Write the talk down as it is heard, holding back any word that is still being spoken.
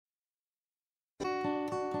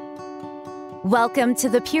Welcome to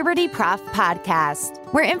the Puberty Prof podcast,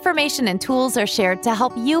 where information and tools are shared to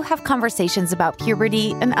help you have conversations about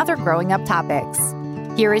puberty and other growing up topics.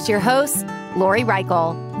 Here is your host, Lori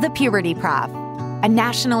Reichel, the Puberty Prof, a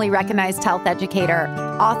nationally recognized health educator,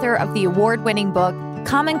 author of the award-winning book,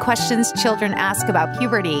 Common Questions Children Ask About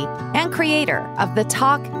Puberty, and creator of the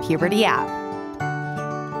Talk Puberty app.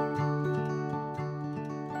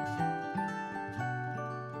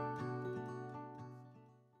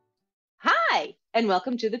 Hi, and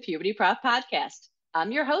welcome to the Puberty Prof podcast.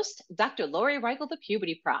 I'm your host, Dr. Lori Reichel, the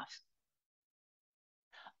Puberty Prof.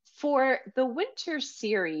 For the winter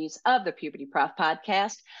series of the Puberty Prof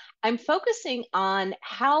podcast, I'm focusing on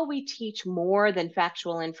how we teach more than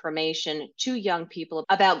factual information to young people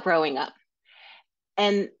about growing up.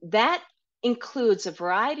 And that includes a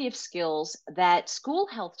variety of skills that school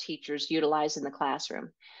health teachers utilize in the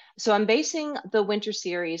classroom. So I'm basing the winter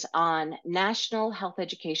series on national health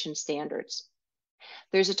education standards.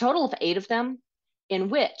 There's a total of 8 of them, in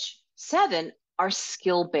which 7 are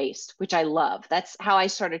skill-based, which I love. That's how I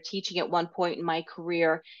started teaching at one point in my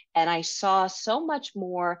career, and I saw so much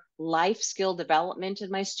more life skill development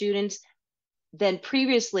in my students than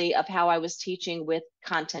previously of how I was teaching with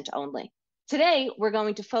content only. Today, we're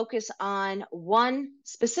going to focus on one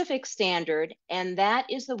specific standard, and that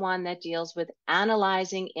is the one that deals with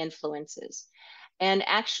analyzing influences. And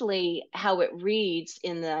actually how it reads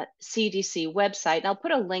in the CDC website, and I'll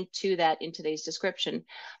put a link to that in today's description,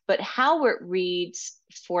 but how it reads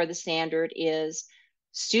for the standard is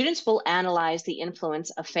students will analyze the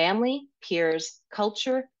influence of family, peers,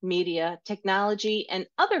 culture, media, technology, and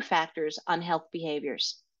other factors on health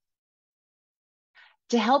behaviors.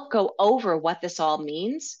 To help go over what this all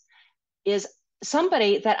means is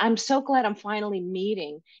somebody that I'm so glad I'm finally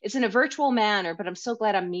meeting. It's in a virtual manner, but I'm so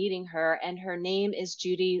glad I'm meeting her, and her name is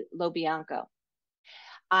Judy Lobianco.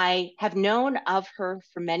 I have known of her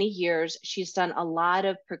for many years. She's done a lot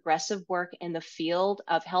of progressive work in the field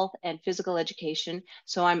of health and physical education.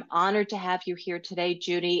 So I'm honored to have you here today,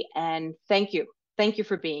 Judy, and thank you. Thank you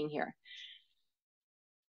for being here.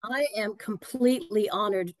 I am completely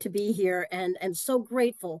honored to be here and so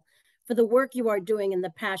grateful for the work you are doing and the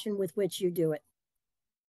passion with which you do it.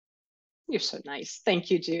 You're so nice. Thank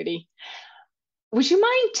you, Judy. Would you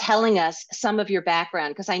mind telling us some of your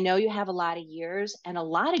background? Because I know you have a lot of years and a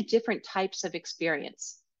lot of different types of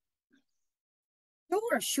experience.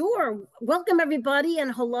 Sure. Welcome, everybody,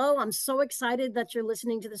 and hello. I'm so excited that you're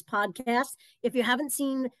listening to this podcast. If you haven't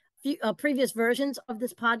seen previous versions of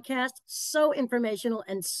this podcast, so informational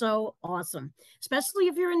and so awesome, especially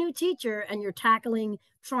if you're a new teacher and you're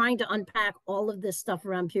trying to unpack all of this stuff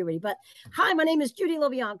around puberty. But hi, my name is Judy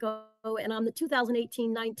Lobianco, and I'm the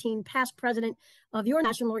 2018-19 past president of your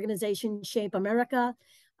national organization, Shape America.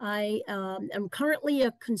 I am currently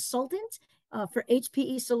a consultant for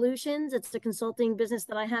HPE Solutions. It's the consulting business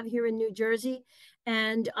that I have here in New Jersey.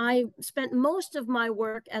 And I spent most of my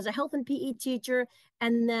work as a health and PE teacher,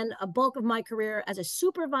 and then a bulk of my career as a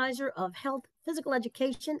supervisor of health, physical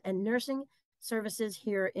education, and nursing services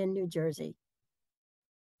here in New Jersey.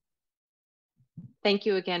 Thank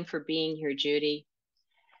you again for being here, Judy.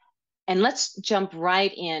 And let's jump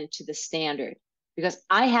right into the standard, because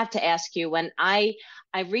I have to ask you, when I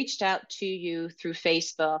reached out to you through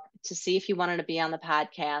Facebook to see if you wanted to be on the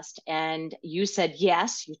podcast, and you said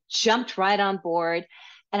yes, you jumped right on board.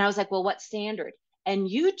 And I was like, well, what standard? And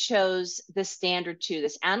you chose the standard 2,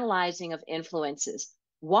 this analyzing of influences.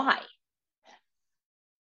 Why?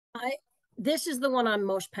 This is the one I'm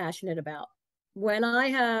most passionate about. When I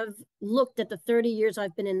have looked at the 30 years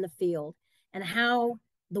I've been in the field and how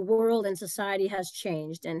the world and society has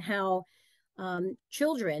changed, and how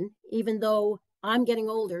children, even though I'm getting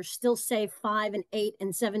older, still say 5 and 8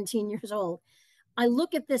 and 17 years old, I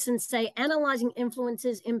look at this and say analyzing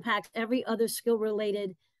influences impacts every other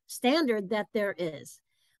skill-related standard that there is.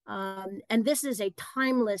 And this is a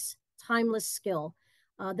timeless skill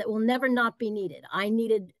that will never not be needed. I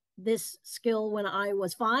needed this skill when I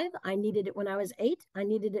was 5. I needed it when I was 8. I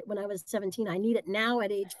needed it when I was 17. I need it now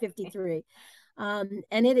at age 53. And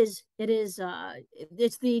it's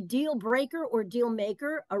the deal breaker or deal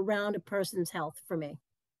maker around a person's health for me.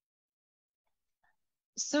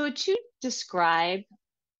 So would you describe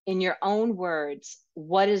in your own words,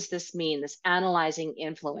 what does this mean, this analyzing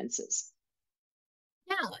influences?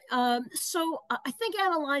 Yeah, so I think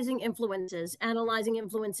analyzing influences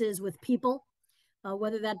with people,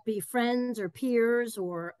 whether that be friends or peers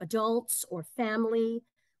or adults or family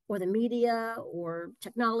or the media or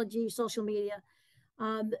technology, social media.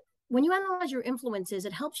 When you analyze your influences,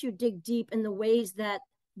 it helps you dig deep in the ways that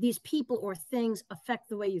these people or things affect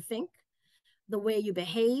the way you think, the way you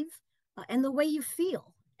behave, and the way you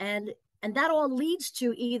feel. And that all leads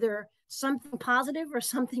to either something positive or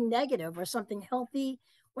something negative or something healthy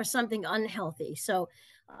or something unhealthy. So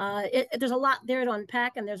there's a lot there to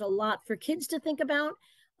unpack, and there's a lot for kids to think about.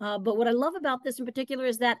 But what I love about this in particular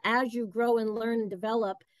is that as you grow and learn and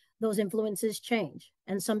develop, those influences change,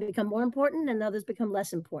 and some become more important and others become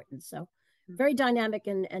less important. So very dynamic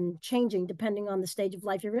and changing depending on the stage of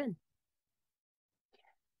life you're in.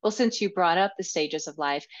 Well, since you brought up the stages of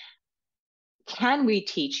life, can we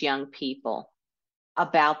teach young people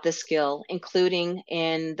about the skill, including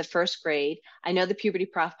in the first grade? I know the Puberty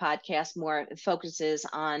Prof podcast more focuses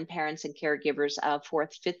on parents and caregivers of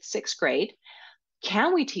fourth, fifth, sixth grade.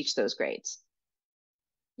 Can we teach those grades?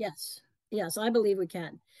 Yes, I believe we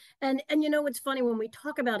can. And you know, it's funny when we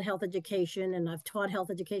talk about health education, and I've taught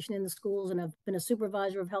health education in the schools, and I've been a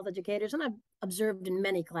supervisor of health educators, and I've observed in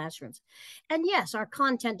many classrooms. And yes, our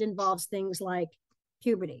content involves things like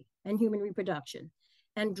puberty and human reproduction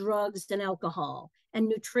and drugs and alcohol and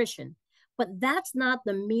nutrition. But that's not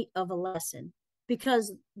the meat of a lesson,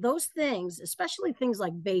 because those things, especially things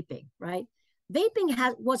like vaping, right?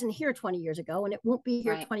 Vaping wasn't here 20 years ago, and it won't be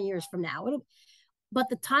here 20 years from now. But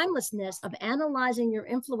the timelessness of analyzing your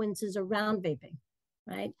influences around vaping,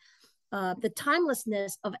 right? The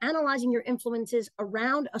timelessness of analyzing your influences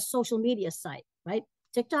around a social media site, right?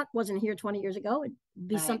 TikTok wasn't here 20 years ago. It'd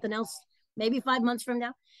be something else maybe 5 months from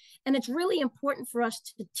now. And it's really important for us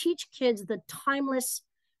to teach kids the timeless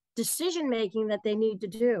decision-making that they need to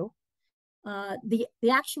do. The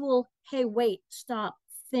actual, hey, wait, stop,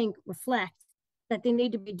 think, reflect, that they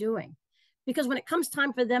need to be doing. Because when it comes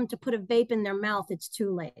time for them to put a vape in their mouth, it's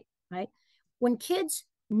too late, right? When kids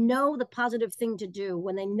know the positive thing to do,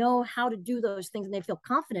 when they know how to do those things and they feel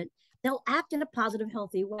confident, they'll act in a positive,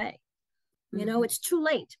 healthy way. You know, it's too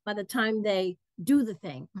late by the time they do the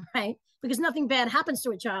thing, right? Because nothing bad happens to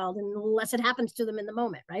a child unless it happens to them in the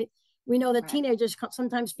moment, right? We know that teenagers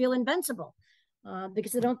sometimes feel invincible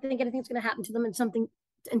because they don't think anything's going to happen to them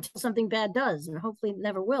until something bad does, and hopefully it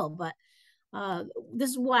never will. But this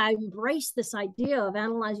is why I embrace this idea of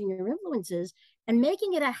analyzing your influences and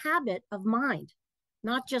making it a habit of mind,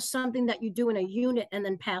 not just something that you do in a unit and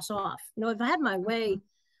then pass off. You know, if I had my way,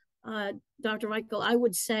 Dr. Reichel, I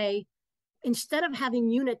would say, instead of having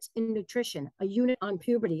units in nutrition, a unit on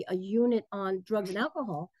puberty, a unit on drugs and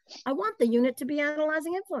alcohol, I want the unit to be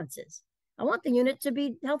analyzing influences. I want the unit to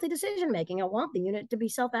be healthy decision-making. I want the unit to be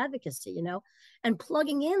self-advocacy, you know, and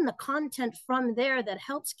plugging in the content from there that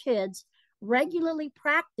helps kids regularly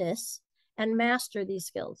practice and master these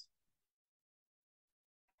skills.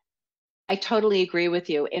 I totally agree with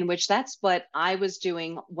you, in which that's what I was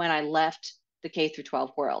doing when I left the K through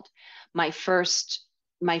 12 world. My first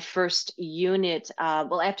unit,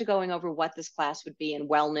 well, after going over what this class would be in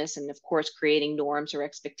wellness and of course creating norms or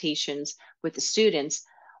expectations with the students,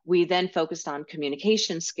 we then focused on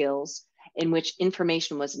communication skills, in which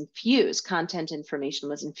information was infused, content information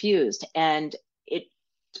was infused. And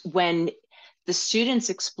when the students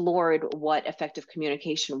explored what effective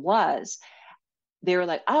communication was, they were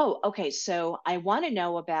like, oh, okay, so I want to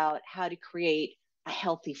know about how to create a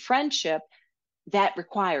healthy friendship that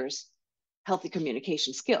requires healthy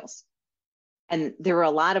communication skills. And there were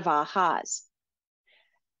a lot of ahas.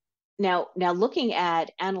 Now looking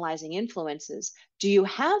at analyzing influences, do you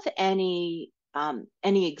have any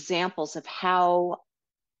examples of how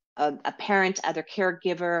a parent, other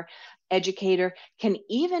caregiver, educator can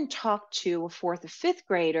even talk to a fourth or fifth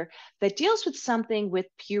grader that deals with something with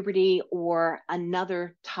puberty or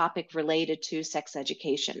another topic related to sex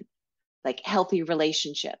education, like healthy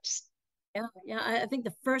relationships? Yeah. I think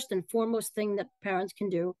the first and foremost thing that parents can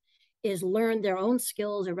do is learn their own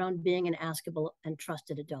skills around being an askable and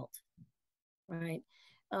trusted adult, right?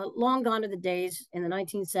 Long gone are the days in the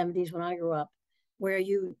 1970s when I grew up where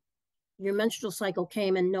your menstrual cycle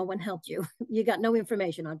came and no one helped you. You got no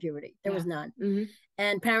information on puberty. There was none. Mm-hmm.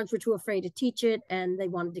 And parents were too afraid to teach it, and they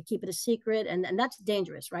wanted to keep it a secret. And that's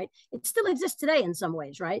dangerous, right? It still exists today in some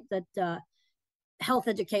ways, right? That health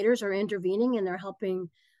educators are intervening and they're helping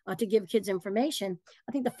to give kids information.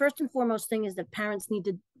 I think the first and foremost thing is that parents need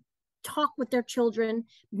to talk with their children,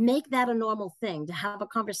 make that a normal thing, to have a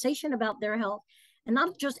conversation about their health, and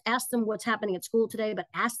not just ask them what's happening at school today, but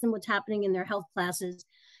ask them what's happening in their health classes.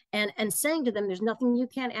 And saying to them, there's nothing you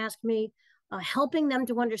can't ask me, helping them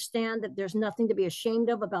to understand that there's nothing to be ashamed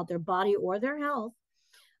of about their body or their health.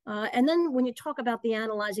 And then when you talk about the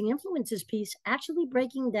analyzing influences piece, actually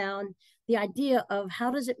breaking down the idea of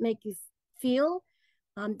how does it make you feel?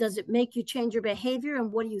 Does it make you change your behavior?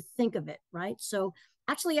 And what do you think of it, right? So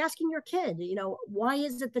actually asking your kid, you know, why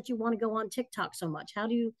is it that you want to go on TikTok so much? How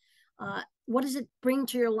do you What does it bring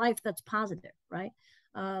to your life that's positive, right?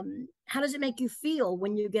 How does it make you feel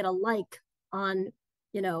when you get a like on,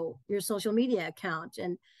 your social media account?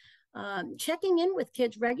 And checking in with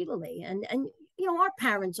kids regularly. And our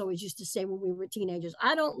parents always used to say when we were teenagers,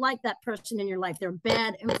 I don't like that person in your life. They're a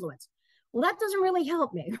bad influence. Well, that doesn't really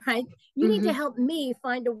help me, right? You need to help me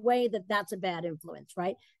find a way that that's a bad influence,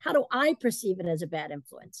 right? How do I perceive it as a bad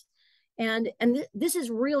influence? And this is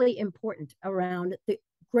really important around the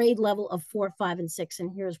grade level of 4, 5, and 6.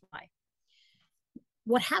 And here's why.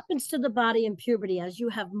 What happens to the body in puberty, as you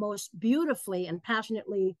have most beautifully and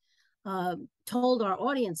passionately told our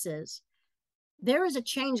audiences, there is a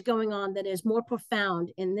change going on that is more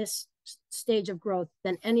profound in this stage of growth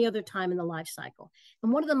than any other time in the life cycle.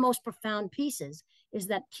 And one of the most profound pieces is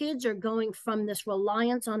that kids are going from this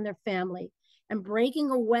reliance on their family and breaking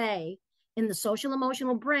away in the social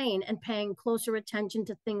emotional brain and paying closer attention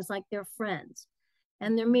to things like their friends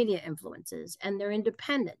and their media influences and their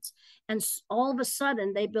independence. And all of a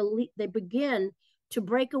sudden they begin to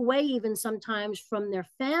break away even sometimes from their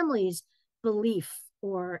family's belief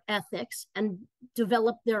or ethics and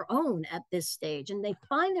develop their own at this stage. And they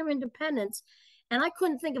find their independence. And I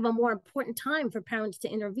couldn't think of a more important time for parents to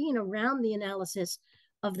intervene around the analysis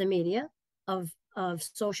of the media, of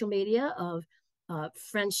social media, of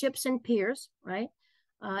friendships and peers, right?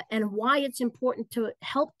 And why it's important to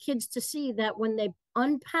help kids to see that when they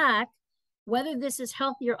unpack whether this is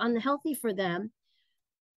healthy or unhealthy for them,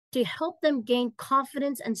 to help them gain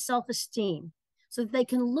confidence and self-esteem so that they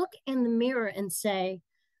can look in the mirror and say,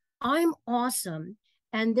 I'm awesome,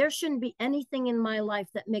 and there shouldn't be anything in my life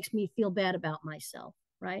that makes me feel bad about myself,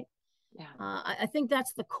 right? Yeah. I think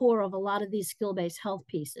that's the core of a lot of these skill-based health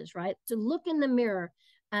pieces, right? To look in the mirror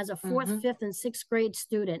as a 4th, 5th, and 6th grade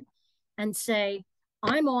student and say,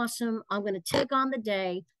 I'm awesome. I'm going to take on the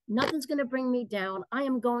day. Nothing's going to bring me down. I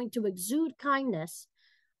am going to exude kindness,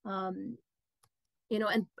 and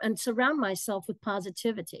surround myself with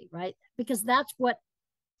positivity, right? Because that's what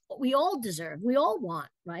we all deserve. We all want,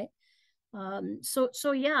 right?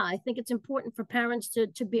 So yeah, I think it's important for parents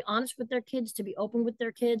to be honest with their kids, to be open with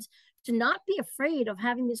their kids, to not be afraid of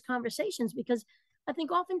having these conversations, because I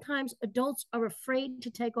think oftentimes adults are afraid to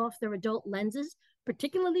take off their adult lenses,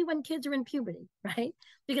 particularly when kids are in puberty, right?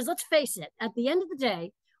 Because let's face it, at the end of the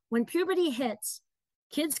day, when puberty hits,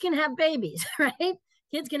 kids can have babies, right?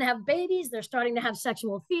 Kids can have babies. They're starting to have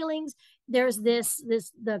sexual feelings. There's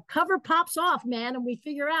the cover pops off, man, and we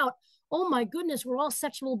figure out, oh my goodness, we're all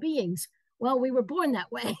sexual beings. Well, we were born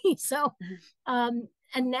that way. So, and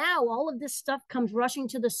now all of this stuff comes rushing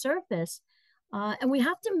to the surface. And we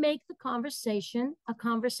have to make the conversation a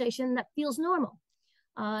conversation that feels normal.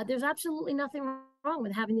 There's absolutely nothing wrong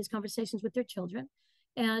with having these conversations with their children.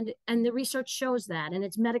 And the research shows that, and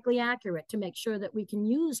it's medically accurate to make sure that we can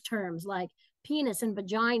use terms like penis and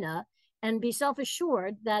vagina and be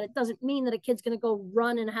self-assured that it doesn't mean that a kid's going to go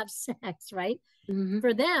run and have sex, right?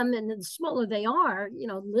 For them, and the smaller they are,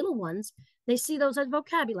 little ones, they see those as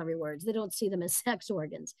vocabulary words. They don't see them as sex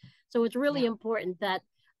organs. So it's really important that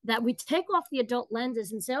we take off the adult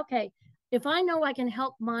lenses and say, okay, if I know I can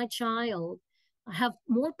help my child have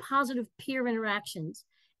more positive peer interactions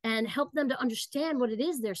and help them to understand what it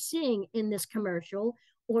is they're seeing in this commercial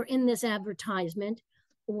or in this advertisement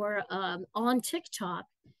or on TikTok,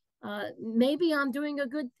 maybe I'm doing a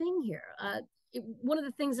good thing here. One of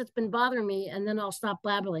the things that's been bothering me, and then I'll stop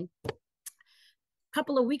blabbering. A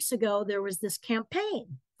couple of weeks ago, there was this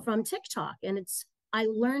campaign from TikTok, and I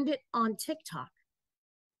learned it on TikTok.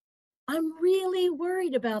 I'm really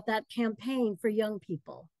worried about that campaign for young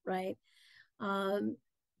people, right?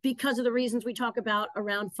 Because of the reasons we talk about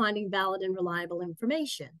around finding valid and reliable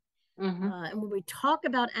information. And when we talk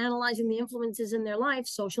about analyzing the influences in their life,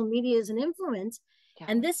 social media is an influence.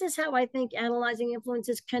 And this is how I think analyzing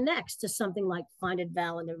influences connects to something like finding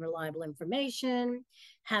valid and reliable information,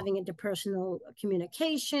 having interpersonal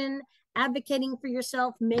communication, advocating for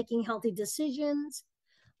yourself, making healthy decisions.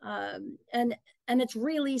 And it's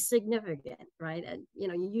really significant, right? And,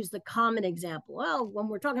 you use the common example. Well, when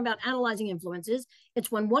we're talking about analyzing influences,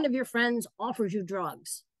 it's when one of your friends offers you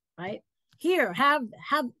drugs, right? Here,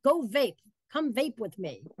 go vape, come vape with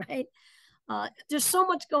me, right? There's so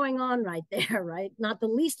much going on right there, right? Not the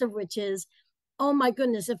least of which is, oh my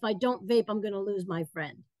goodness, if I don't vape, I'm going to lose my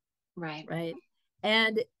friend. Right.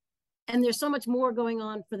 And there's so much more going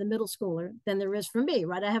on for the middle schooler than there is for me,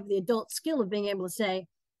 right? I have the adult skill of being able to say,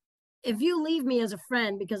 if you leave me as a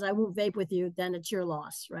friend because I won't vape with you, then it's your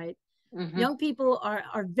loss, right? Young people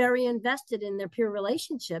are very invested in their peer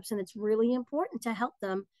relationships, and it's really important to help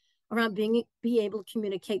them around be able to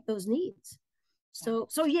communicate those needs. So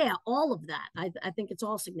yeah, all of that. I think it's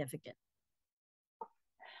all significant.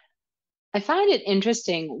 I find it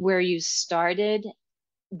interesting where you started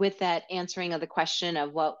with that answering of the question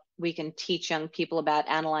of what we can teach young people about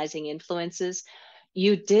analyzing influences.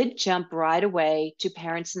 You did jump right away to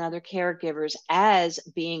parents and other caregivers as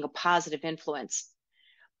being a positive influence,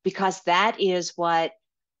 because that is what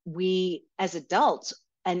we as adults,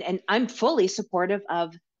 and I'm fully supportive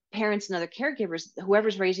of parents and other caregivers,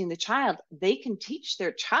 whoever's raising the child, they can teach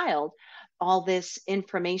their child all this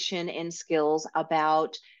information and skills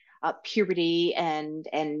about puberty and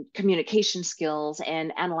communication skills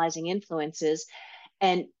and analyzing influences.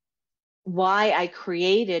 And why I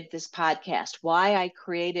created this podcast, why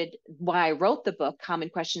I wrote the book, Common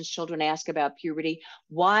Questions Children Ask About Puberty,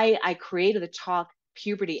 why I created the Talk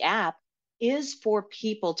Puberty app is for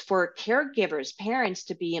people, for caregivers, parents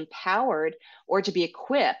to be empowered or to be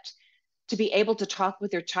equipped to be able to talk with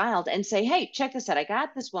their child and say, hey, check this out. I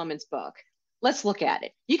got this woman's book. Let's look at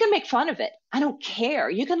it. You can make fun of it. I don't care.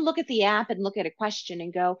 You can look at the app and look at a question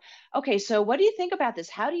and go, okay, so what do you think about this?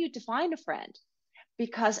 How do you define a friend?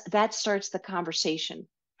 Because that starts the conversation.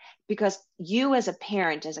 Because you as a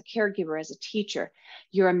parent, as a caregiver, as a teacher,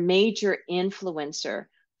 you're a major influencer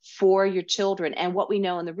for your children. And what we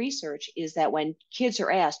know in the research is that when kids are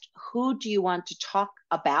asked, who do you want to talk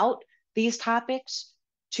about these topics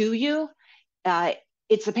to you?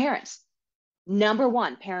 It's the parents. Number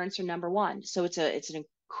one, parents are number one. So it's an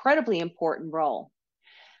incredibly important role.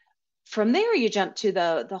 From there, you jump to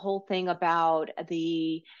the whole thing about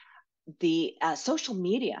the social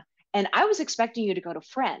media. And I was expecting you to go to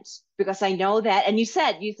Friends, because I know that, and you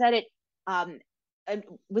said it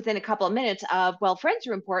within a couple of minutes of, well, friends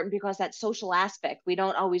are important because that social aspect. We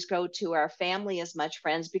don't always go to our family as much.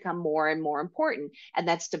 Friends become more and more important, and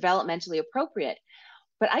that's developmentally appropriate.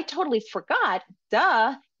 But I totally forgot,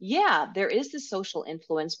 yeah, there is the social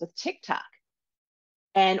influence with TikTok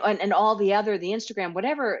and all the Instagram,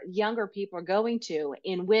 whatever younger people are going to,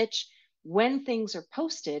 in which when things are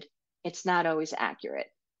posted, it's not always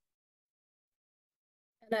accurate.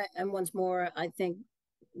 And once more, I think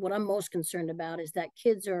what I'm most concerned about is that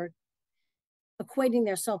kids are equating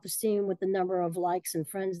their self-esteem with the number of likes and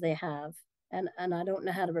friends they have. And I don't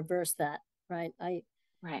know how to reverse that, right?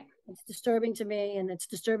 Right. It's disturbing to me. And it's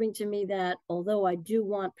disturbing to me that although I do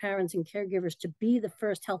want parents and caregivers to be the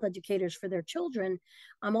first health educators for their children,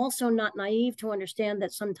 I'm also not naive to understand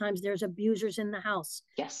that sometimes there's abusers in the house.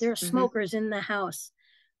 Yes. There are smokers in the house.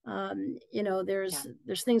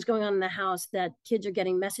 There's things going on in the house that kids are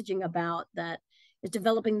getting messaging about that is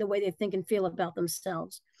developing the way they think and feel about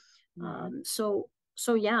themselves. So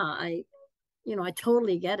yeah, I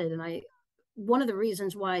totally get it. And one of the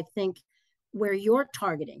reasons why I think where you're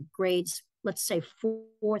targeting grades, let's say 4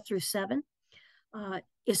 through 7,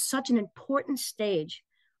 is such an important stage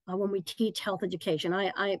when we teach health education.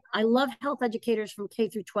 I love health educators from K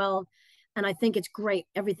through 12, and I think it's great,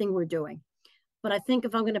 everything we're doing. But I think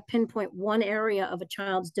if I'm going to pinpoint one area of a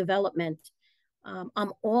child's development,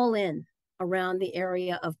 I'm all in around the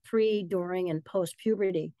area of pre, during, and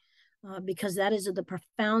post-puberty, because that is the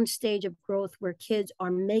profound stage of growth where kids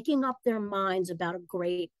are making up their minds about a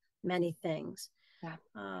great many things. Yeah.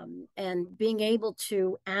 And being able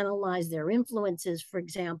to analyze their influences, for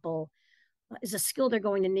example, is a skill they're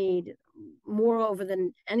going to need moreover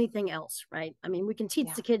than anything else, right? I mean, we can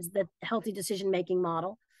teach the kids the healthy decision-making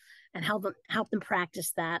model and help them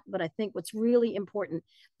practice that. But I think what's really important,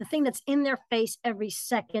 the thing that's in their face every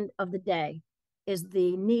second of the day, is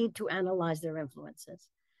the need to analyze their influences.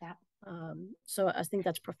 Yeah. So I think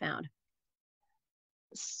that's profound.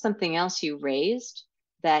 Something else you raised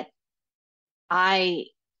that I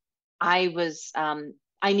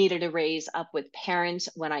needed to raise up with parents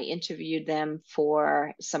when I interviewed them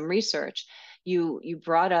for some research. You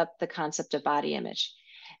brought up the concept of body image.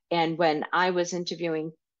 And when I was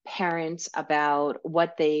interviewing parents about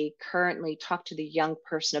what they currently talk to the young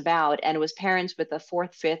person about, and it was parents with a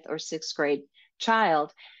 4th, 5th, or 6th grade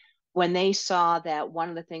child, when they saw that one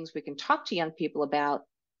of the things we can talk to young people about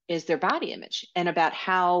is their body image, and about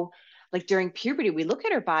how, like, during puberty, we look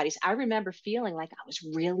at our bodies. I remember feeling like I was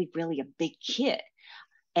really, really a big kid.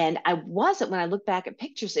 And I wasn't. When I look back at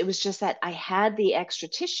pictures, it was just that I had the extra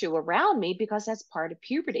tissue around me because that's part of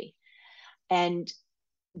puberty. And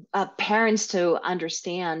parents to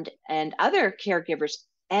understand, and other caregivers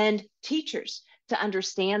and teachers to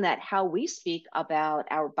understand, that how we speak about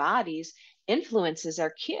our bodies influences our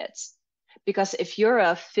kids. Because if you're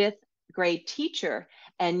a 5th grade teacher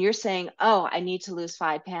and you're saying, oh, I need to lose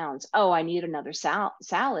 5 pounds, oh, I need another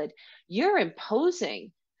salad, you're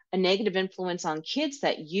imposing a negative influence on kids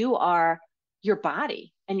that you are your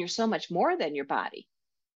body, and you're so much more than your body.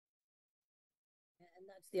 And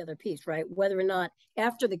that's the other piece, right? Whether or not,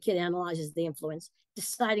 after the kid analyzes the influence,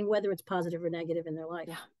 deciding whether it's positive or negative in their life.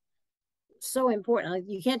 Yeah. So important.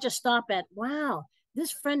 You can't just stop at, wow,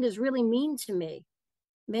 this friend is really mean to me.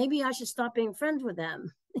 Maybe I should stop being friends with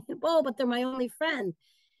them. Whoa, but they're my only friend.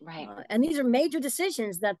 Right. And these are major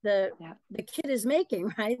decisions that the Yeah. the kid is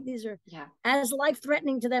making, right? These are Yeah. as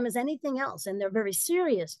life-threatening to them as anything else, and they're very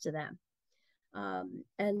serious to them.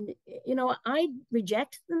 And I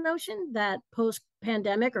reject the notion that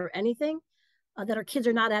post-pandemic or anything, that our kids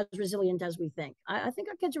are not as resilient as we think. I think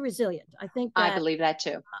our kids are resilient. I think I that, believe that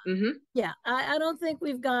too. Mm-hmm. yeah, I don't think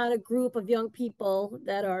we've got a group of young people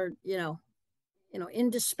that are, in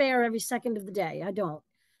despair every second of the day. I don't.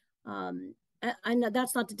 I know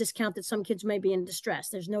that's not to discount that some kids may be in distress.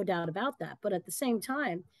 There's no doubt about that. But at the same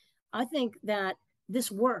time, I think that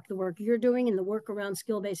this work, the work you're doing and the work around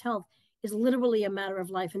skill-based health, is literally a matter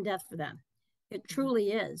of life and death for them. It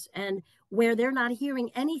truly is. And where they're not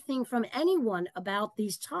hearing anything from anyone about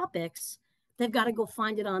these topics, they've got to go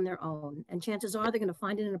find it on their own. And chances are they're going to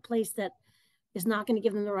find it in a place that is not going to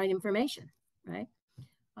give them the right information, right?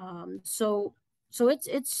 So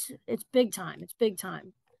it's big time. It's big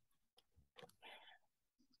time.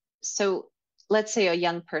 So let's say a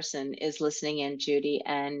young person is listening in, Judy,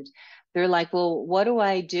 and they're like, well, what do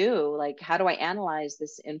I do? Like, how do I analyze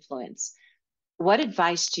this influence? What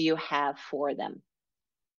advice do you have for them?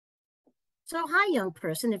 So, hi, young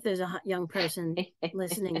person. If there's a young person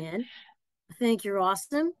listening in, I think you're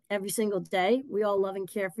awesome every single day. We all love and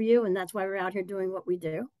care for you. And that's why we're out here doing what we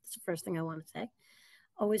do. That's the first thing I want to say.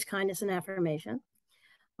 Always kindness and affirmation.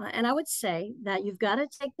 And I would say that you've got to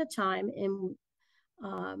take the time in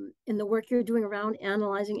the work you're doing around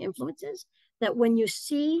analyzing influences, that when you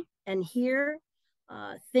see and hear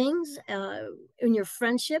things in your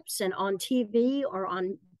friendships and on TV or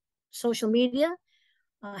on social media,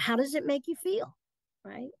 how does it make you feel,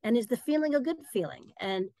 right? And is the feeling a good feeling?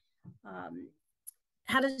 And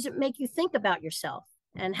how does it make you think about yourself?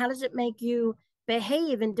 And how does it make you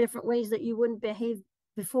behave in different ways that you wouldn't behave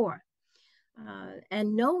before?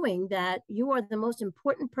 And knowing that you are the most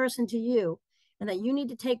important person to you, and that you need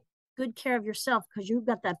to take good care of yourself because you've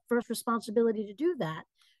got that first responsibility to do that,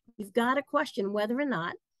 you've got to question whether or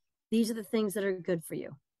not these are the things that are good for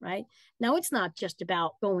you, right? Now, it's not just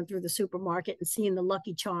about going through the supermarket and seeing the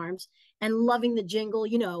Lucky Charms and loving the jingle,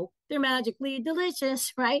 they're magically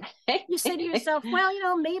delicious, right? You say to yourself,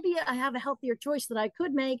 well, maybe I have a healthier choice that I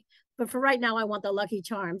could make, but for right now, I want the Lucky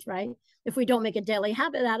Charms, right? If we don't make a daily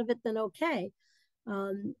habit out of it, then okay.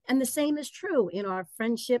 And the same is true in our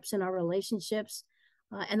friendships and our relationships,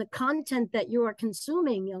 and the content that you are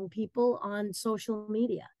consuming, young people, on social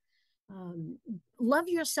media. Love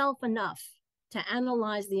yourself enough to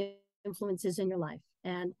analyze the influences in your life,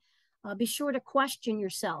 and be sure to question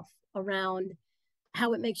yourself around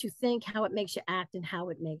how it makes you think, how it makes you act, and how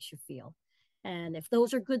it makes you feel. And if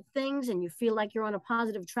those are good things and you feel like you're on a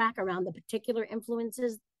positive track around the particular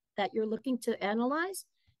influences that you're looking to analyze,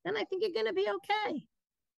 then I think you're going to be okay.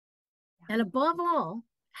 And above all,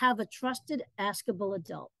 have a trusted, askable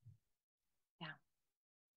adult. Yeah.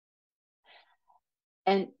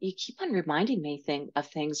 And you keep on reminding me of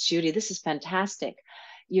things, Judy. This is fantastic.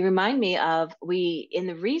 You remind me of, in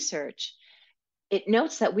the research, it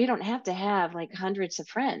notes that we don't have to have like hundreds of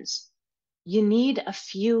friends. You need a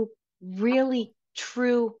few really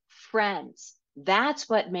true friends. That's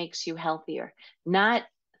what makes you healthier, not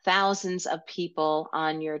thousands of people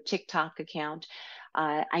on your TikTok account.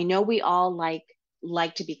 I know we all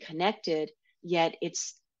like to be connected, yet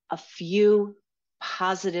it's a few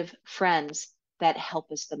positive friends that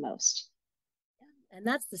help us the most. And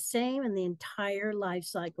that's the same in the entire life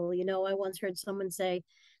cycle. I once heard someone say,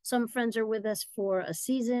 some friends are with us for a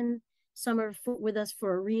season, some are with us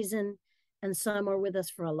for a reason, and some are with us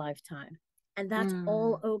for a lifetime. And that's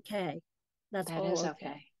all okay. That is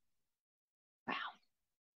okay. Wow.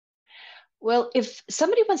 Well, if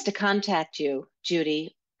somebody wants to contact you,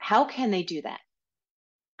 Judy, how can they do that?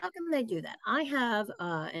 How can they do that? I have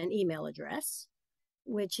an email address,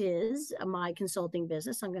 which is my consulting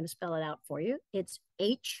business. I'm going to spell it out for you. It's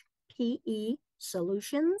HPE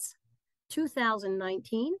Solutions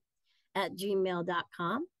 2019 at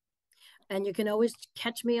gmail.com. And you can always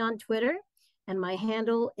catch me on Twitter. And my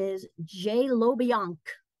handle is JLobianc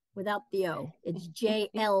without the O. It's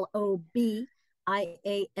JLOBIANC.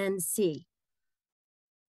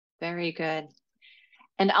 Very good.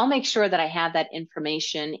 And I'll make sure that I have that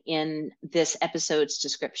information in this episode's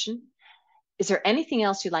description. Is there anything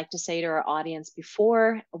else you'd like to say to our audience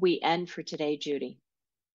before we end for today, Judy?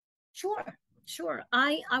 Sure. Sure.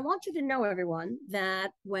 I want you to know, everyone,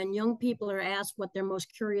 that when young people are asked what they're most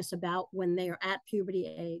curious about when they are at puberty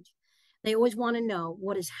age, they always want to know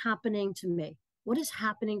what is happening to me. What is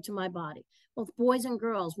happening to my body? Both boys and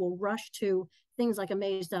girls will rush to things like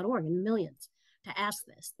amaze.org in millions to ask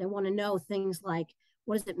this. They want to know things like,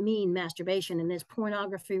 what does it mean, masturbation, and is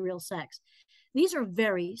pornography real sex? These are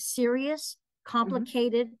very serious,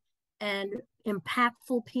 complicated, and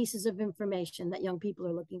impactful pieces of information that young people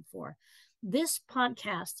are looking for. This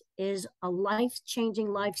podcast is a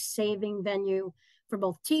life-changing, life-saving venue for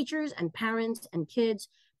both teachers and parents and kids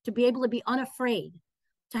to be able to be unafraid,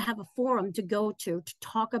 to have a forum to go to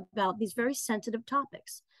talk about these very sensitive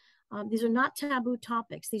topics. These are not taboo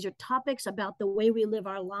topics. These are topics about the way we live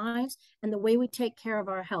our lives and the way we take care of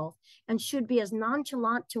our health, and should be as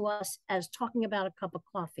nonchalant to us as talking about a cup of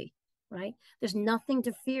coffee, right? There's nothing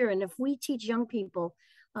to fear. And if we teach young people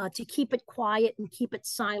to keep it quiet and keep it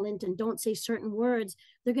silent and don't say certain words,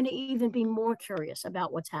 they're going to even be more curious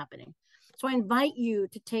about what's happening. So I invite you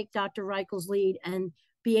to take Dr. Reichel's lead and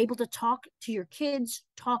be able to talk to your kids,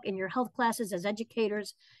 talk in your health classes as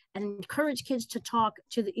educators, and encourage kids to talk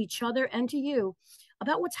to each other and to you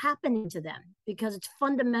about what's happening to them, because it's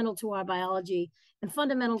fundamental to our biology and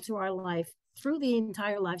fundamental to our life through the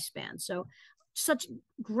entire lifespan. So such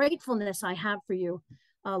gratefulness I have for you,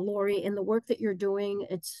 Lori, in the work that you're doing.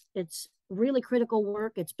 It's really critical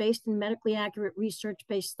work. It's based in medically accurate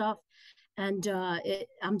research-based stuff. And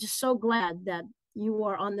I'm just so glad that you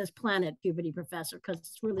are on this planet, Puberty Professor, because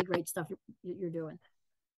it's really great stuff you're doing.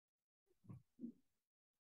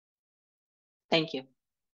 Thank you.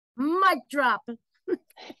 Mic drop.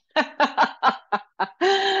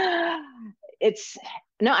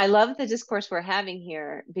 I love the discourse we're having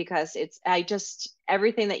here, because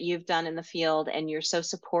everything that you've done in the field, and you're so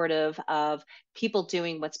supportive of people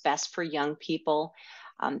doing what's best for young people.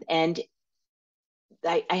 And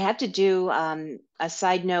I have to do a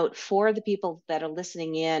side note for the people that are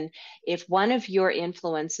listening in. If one of your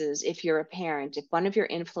influences, if you're a parent, if one of your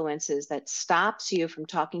influences that stops you from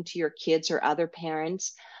talking to your kids or other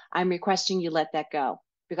parents, I'm requesting you let that go,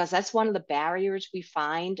 because that's one of the barriers we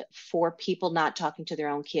find for people not talking to their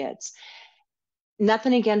own kids.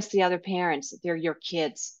 Nothing against the other parents. They're your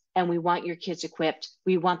kids, and we want your kids equipped.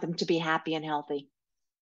 We want them to be happy and healthy.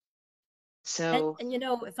 So, and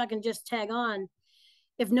if I can just tag on,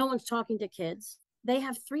 if no one's talking to kids, they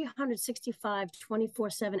have 365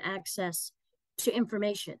 24/7 access to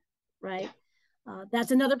information, right?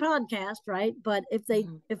 That's another podcast, right? But if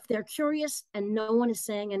they're curious and no one is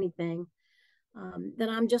saying anything, then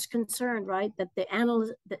I'm just concerned, right, that the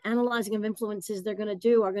analyzing of influences they're going to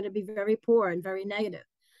do are going to be very poor and very negative.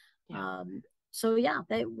 Yeah.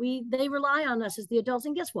 They rely on us as the adults.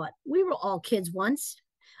 And guess what? We were all kids once.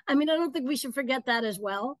 I mean, I don't think we should forget that as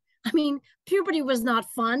well. I mean, puberty was not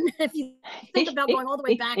fun. If you think about going all the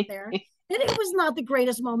way back there, and it was not the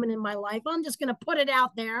greatest moment in my life. I'm just going to put it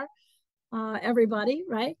out there, everybody,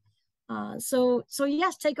 right? So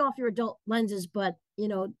yes, take off your adult lenses, but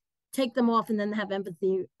take them off and then have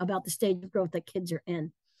empathy about the stage of growth that kids are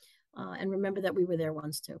in, and remember that we were there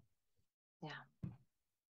once too. Yeah.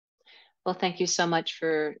 Well, thank you so much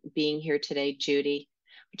for being here today, Judy.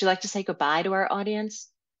 Would you like to say goodbye to our audience?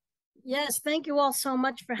 Yes, thank you all so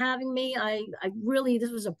much for having me. I really, this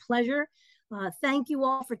was a pleasure. Thank you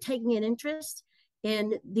all for taking an interest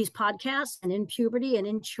in these podcasts and in puberty and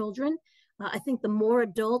in children. I think the more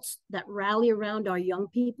adults that rally around our young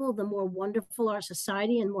people, the more wonderful our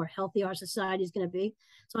society and more healthy our society is going to be.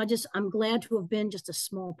 So I'm glad to have been just a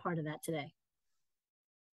small part of that today.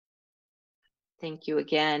 Thank you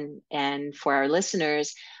again. And for our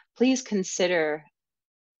listeners, please consider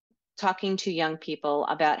talking to young people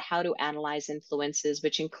about how to analyze influences,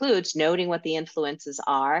 which includes noting what the influences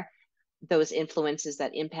are, those influences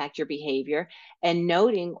that impact your behavior, and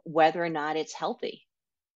noting whether or not it's healthy,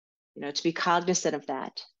 to be cognizant of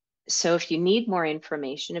that. So if you need more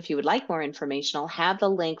information, if you would like more information, I'll have the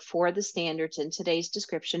link for the standards in today's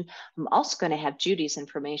description. I'm also going to have Judy's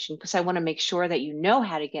information, because I want to make sure that you know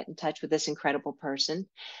how to get in touch with this incredible person.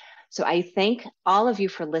 So I thank all of you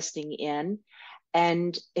for listening in.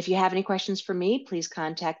 And if you have any questions for me, please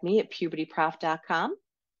contact me at pubertyprof.com.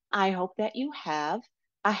 I hope that you have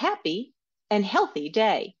a happy and healthy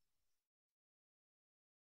day.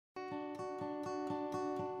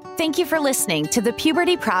 Thank you for listening to the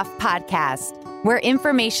Puberty Prof podcast, where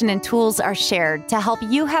information and tools are shared to help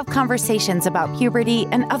you have conversations about puberty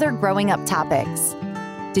and other growing up topics.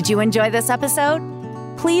 Did you enjoy this episode?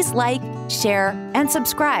 Please like, share, and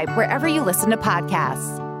subscribe wherever you listen to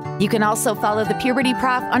podcasts. You can also follow the Puberty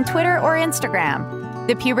Prof on Twitter or Instagram.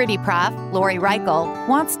 The Puberty Prof, Lori Reichel,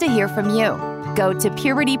 wants to hear from you. Go to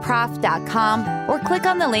pubertyprof.com or click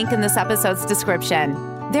on the link in this episode's description.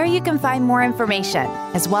 There you can find more information,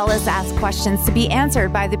 as well as ask questions to be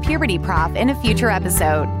answered by the Puberty Prof in a future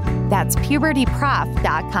episode. That's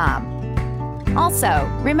pubertyprof.com. Also,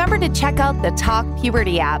 remember to check out the Talk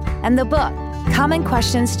Puberty app and the book, Common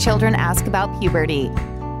Questions Children Ask About Puberty.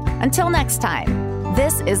 Until next time,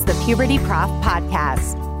 this is the Puberty Prof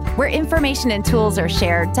Podcast, where information and tools are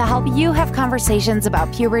shared to help you have conversations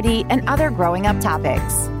about puberty and other growing up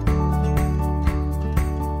topics.